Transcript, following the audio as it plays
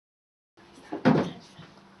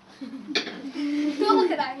Don't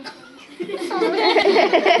look at that.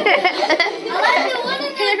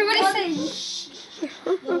 Can everybody see?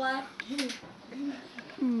 The what?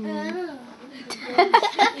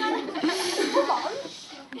 Come on.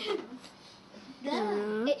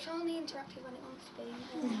 It's only interactive when it wants to be.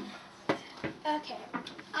 Okay.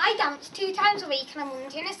 I dance 2 times a week on a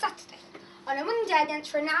Monday and a Saturday. On a Monday I dance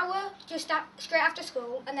for an hour straight after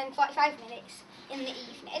school and then 45 minutes in the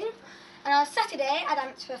evening. And on a Saturday I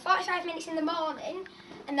dance for 45 minutes in the morning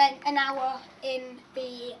and then an hour in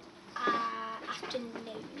the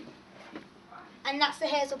afternoon. And that's the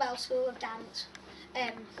Hazel Bell School of Dance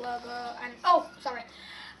logo. And oh, sorry.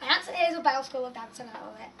 And that's the Hazel Bell School of Dance and I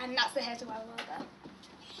love it. And that's the Hazel Bell logo.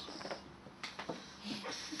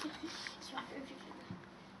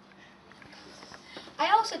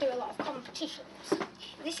 I also do a lot of competitions.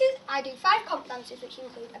 I do 5 comp dances, which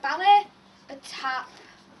include a ballet, a tap,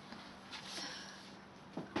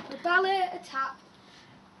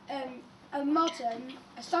 a modern,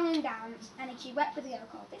 a song and dance, and a duet with a girl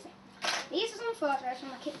called Disney. These are some photos from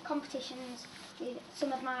my competitions with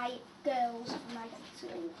some of my girls from my dance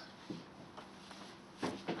school.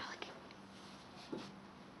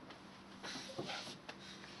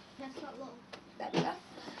 That's not long. There we go.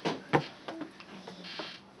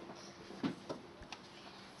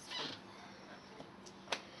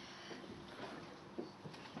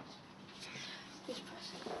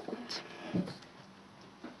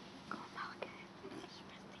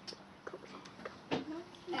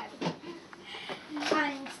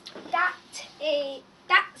 And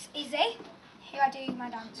that's Izzy, who I do my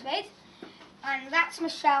dance with, and that's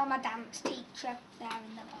Michelle, my dance teacher, there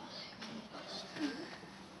in the bar.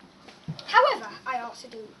 However, I also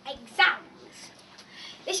do exams.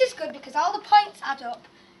 This is good because all the points add up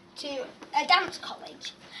to a dance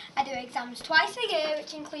college. I do exams twice a year,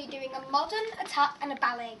 which include doing a modern, a tap and a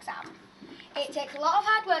ballet exam. It takes a lot of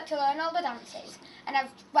hard work to learn all the dances, and I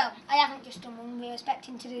haven't just done one, we're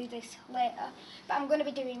expecting to do this later, but I'm going to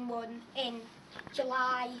be doing one in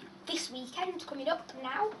July, this weekend, coming up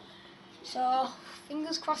now, so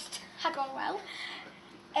fingers crossed I go well.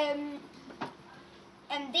 And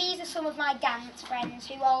these are some of my dance friends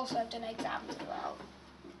who also have done exams as well.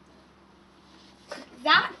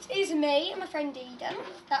 That is me and my friend Eden.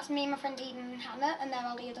 That's me and my friend Eden and Hannah, and they're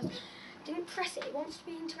all the others. Didn't press it, it wants to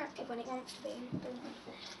be interactive when it wants to be.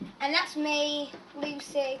 And that's me,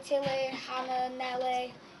 Lucy, Tilly, Hannah,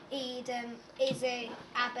 Nellie, Eden, Izzy,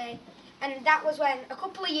 Abby. And that was when, a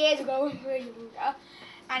couple of years ago, when we were younger,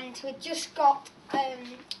 and we just got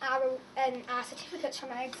our certificates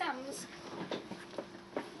from our exams.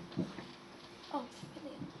 Oh,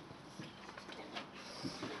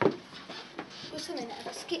 brilliant. Just a minute, have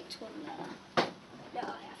I skipped one there? No, I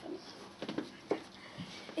haven't.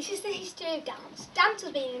 This is the history of dance. Dance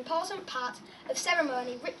has been an important part of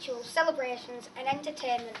ceremony, rituals, celebrations and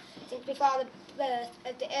entertainment since before the birth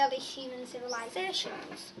of the early human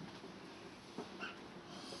civilizations.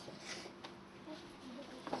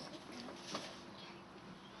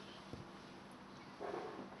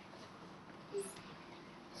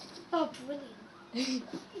 Oh, brilliant.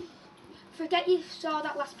 Forget you saw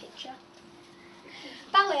that last picture.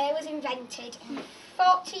 Ballet was invented in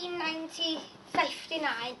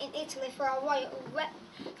 1459 in Italy for a royal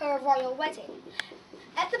wedding.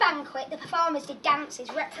 At the banquet, the performers did dances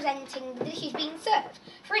representing the dishes being served.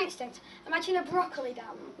 For instance, imagine a broccoli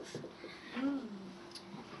dance.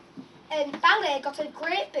 Ballet got a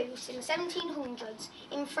great boost in the 1700s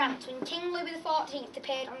in France when King Louis XIV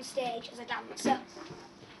appeared on stage as a dancer.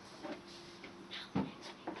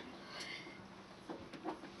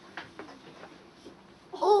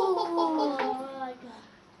 Oh my God.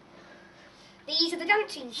 These are the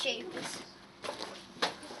dancing shoes.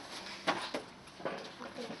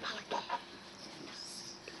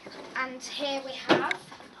 And here we have,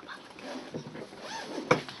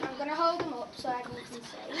 I'm going to hold them up so everyone can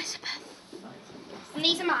see. And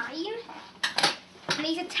these are mine. And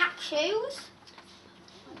these are tack shoes.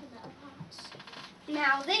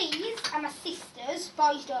 Now these are my sisters.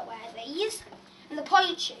 Boys don't wear these. And the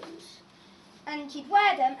point shoes. And you'd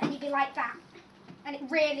wear them and you'd be like that. And it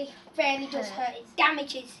really, really does hurt. It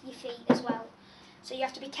damages your feet as well. So you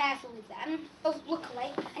have to be careful with them. Oh,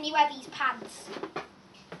 luckily. And you wear these pads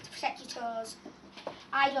to protect your toes.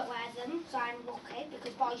 I don't wear them, so I'm lucky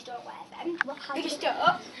because boys don't wear them. They just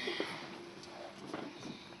don't.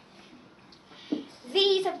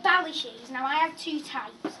 These are ballet shoes. Now I have 2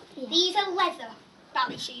 types. Yeah. These are leather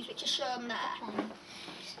ballet shoes, which are shown there.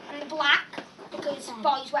 And black, because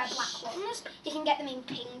boys wear black ones. You can get them in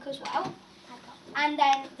pink as well. And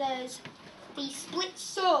then there's the split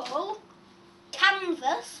sole canvas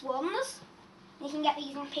canvas ones. You can get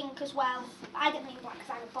these in pink as well. I get them in black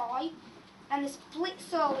because I'm a boy. And the split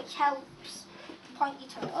sole, which helps point your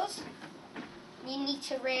toes. You need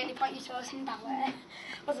to really point your toes in ballet,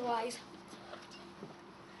 otherwise.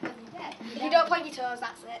 If you don't point your toes,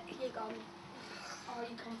 that's it. You're gone. Or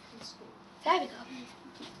you come from school. There we go.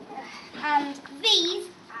 And these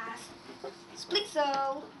are split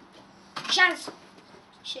sole jazz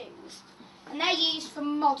shoes, and they're used for a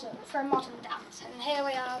modern dance. And here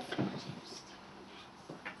we have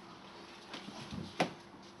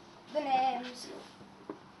the names.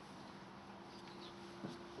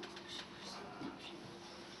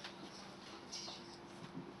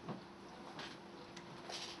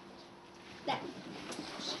 There.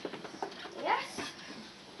 Yes.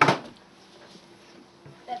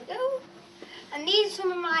 There we go. And these are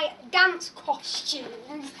some of my dance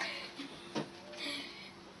costumes.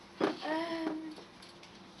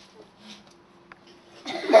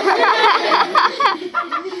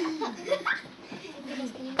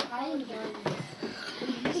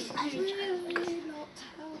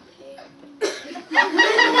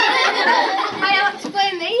 I'll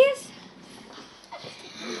explain these.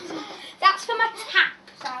 That's for my tap.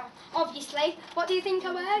 So obviously, what do you think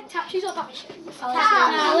I wear? Tap shoes or ballet shoes?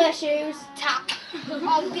 Ballet shoes. Tap,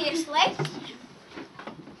 obviously.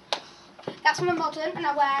 That's my modern, and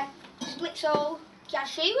I wear split sole jazz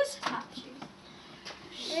shoes. Tap shoes.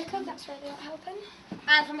 Here come, that's really not helping.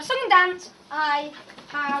 And for my song dance, I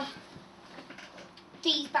have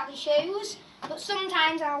these ballet shoes, but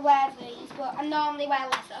sometimes I'll wear these, but I normally wear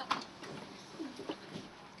leather.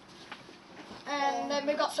 And then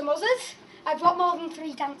we've got some others. I've got more than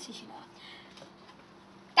 3 dances, you know.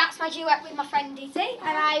 That's my duet with my friend Izzy,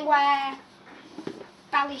 and I wear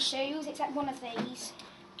ballet shoes, except one of these,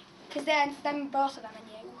 because then both of them are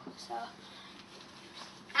new. So,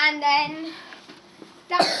 and then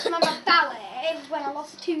that's my ballet when I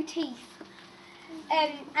lost 2 teeth,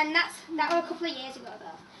 and that was a couple of years ago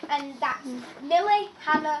though. And that's Millie,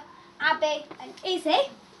 Hannah, Abby, and Izzy,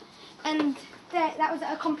 and that was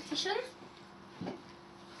at a competition.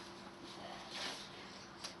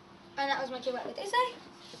 And that was my duet with Izzy.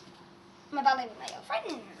 My ballet with my old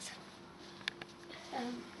friends.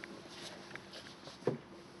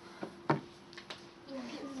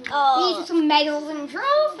 These are some medals and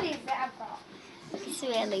trophies that I've got. It's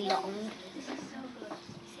really long.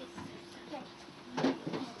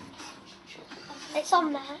 It's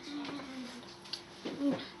on there.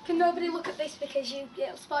 Can nobody look at this because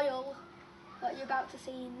it'll spoil what you're about to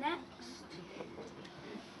see next.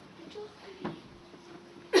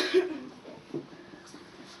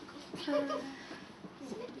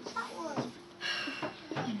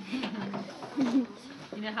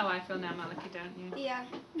 You know how I feel now, Maliki, don't you? Yeah.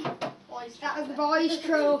 That was the boys'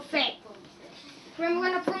 trophy. Remember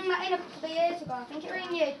when I flung that in a couple of years ago? I think it was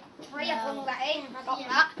in year 3 I flung that in. I got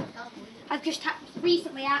that. I've just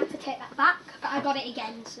recently had to take that back, but I got it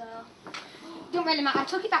again, so don't really matter. I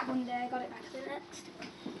took it back one day, I got it back the next.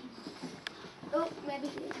 Oh, maybe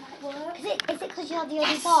it might work. Is it because you're the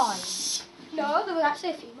only boy? No, there were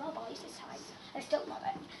actually a few more boys this time. I still love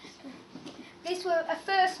it. This was a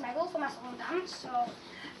first medal for my song dance, so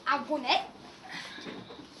I won it.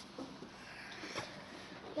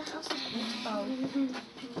 Your house is beautiful.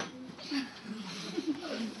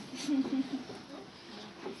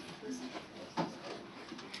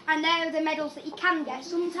 And they're the medals that you can get.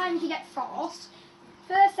 Sometimes you get 4th,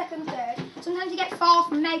 1st, 2nd, 3rd. Sometimes you get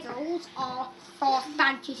 4th medals or 4th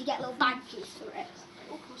badges. You get little badges for it.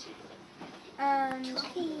 And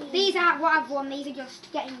these aren't what I've won. These are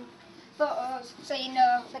just getting photos, so you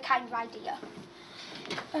know the kind of idea.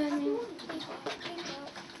 Please work, please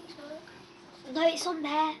work. No, it's on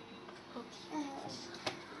there.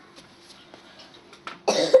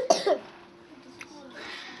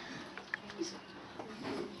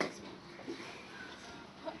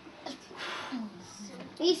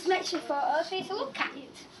 These makes your photos for you to look at.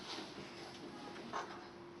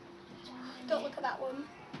 Don't look at that one.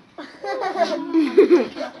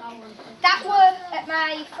 That was at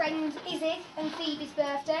my friend Izzy and Phoebe's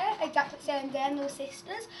birthday, exactly the same day, and they were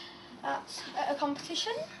sisters. That's at a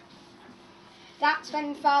competition. That's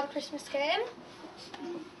when Father Christmas came.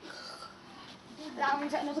 That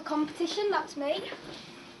one's at another competition, that's me.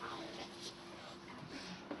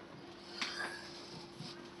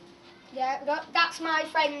 Yeah, that's my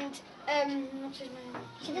friend, what's his name?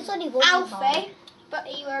 See, there's only one Alfie, boy. but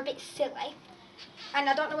he were a bit silly. And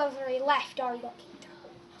I don't know whether he left or he got kicked out.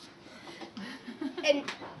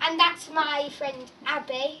 And that's my friend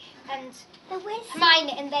Abby and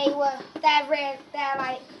Hermione, and they're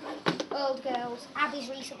like old girls. Abby's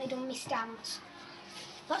recently done Miss Dance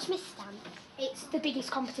What's Miss Stamp? It's the biggest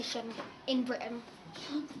competition in Britain.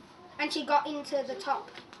 And she got into the top,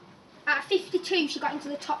 at 52 she got into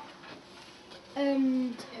the top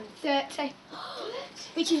 30,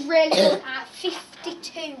 which is really good at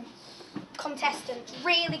 52 contestants,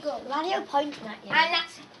 really good. Why are you pointing at you? And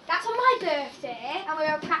that's on my birthday, and we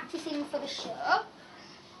were practicing for the show,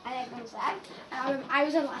 and everyone's there, and I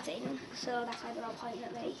was Aladdin, so that's why they're all pointing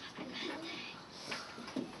at me.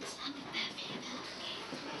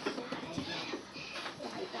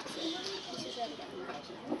 Right, that's it. This is where we're getting married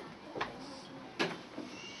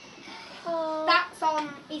now. That's on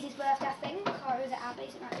Izzy's birthday, I think, or is it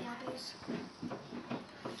Abby's? It might be Abby's.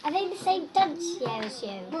 Are they the same dance year as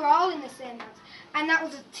you? We're all in the same dance. And that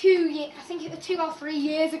was 2 years, I think it was 2 or 3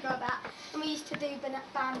 years ago that, and we used to do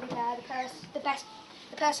Bambi Bear, the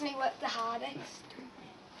person who worked the hardest.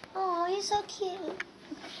 Oh, you're so cute.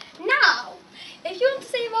 Now, if you want to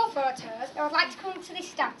see more photos, I would like to come to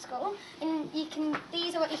this dance school, and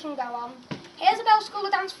these are what you can go on. Here's a Bell School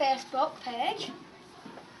of Dance Facebook page,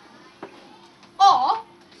 or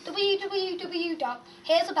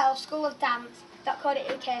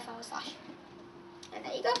www.here'sabellschoolofdance.co.uk/. And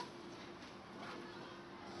there you go.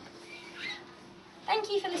 Thank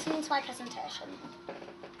you for listening to my presentation.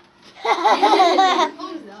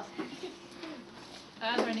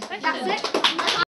 Are there any questions? That's it.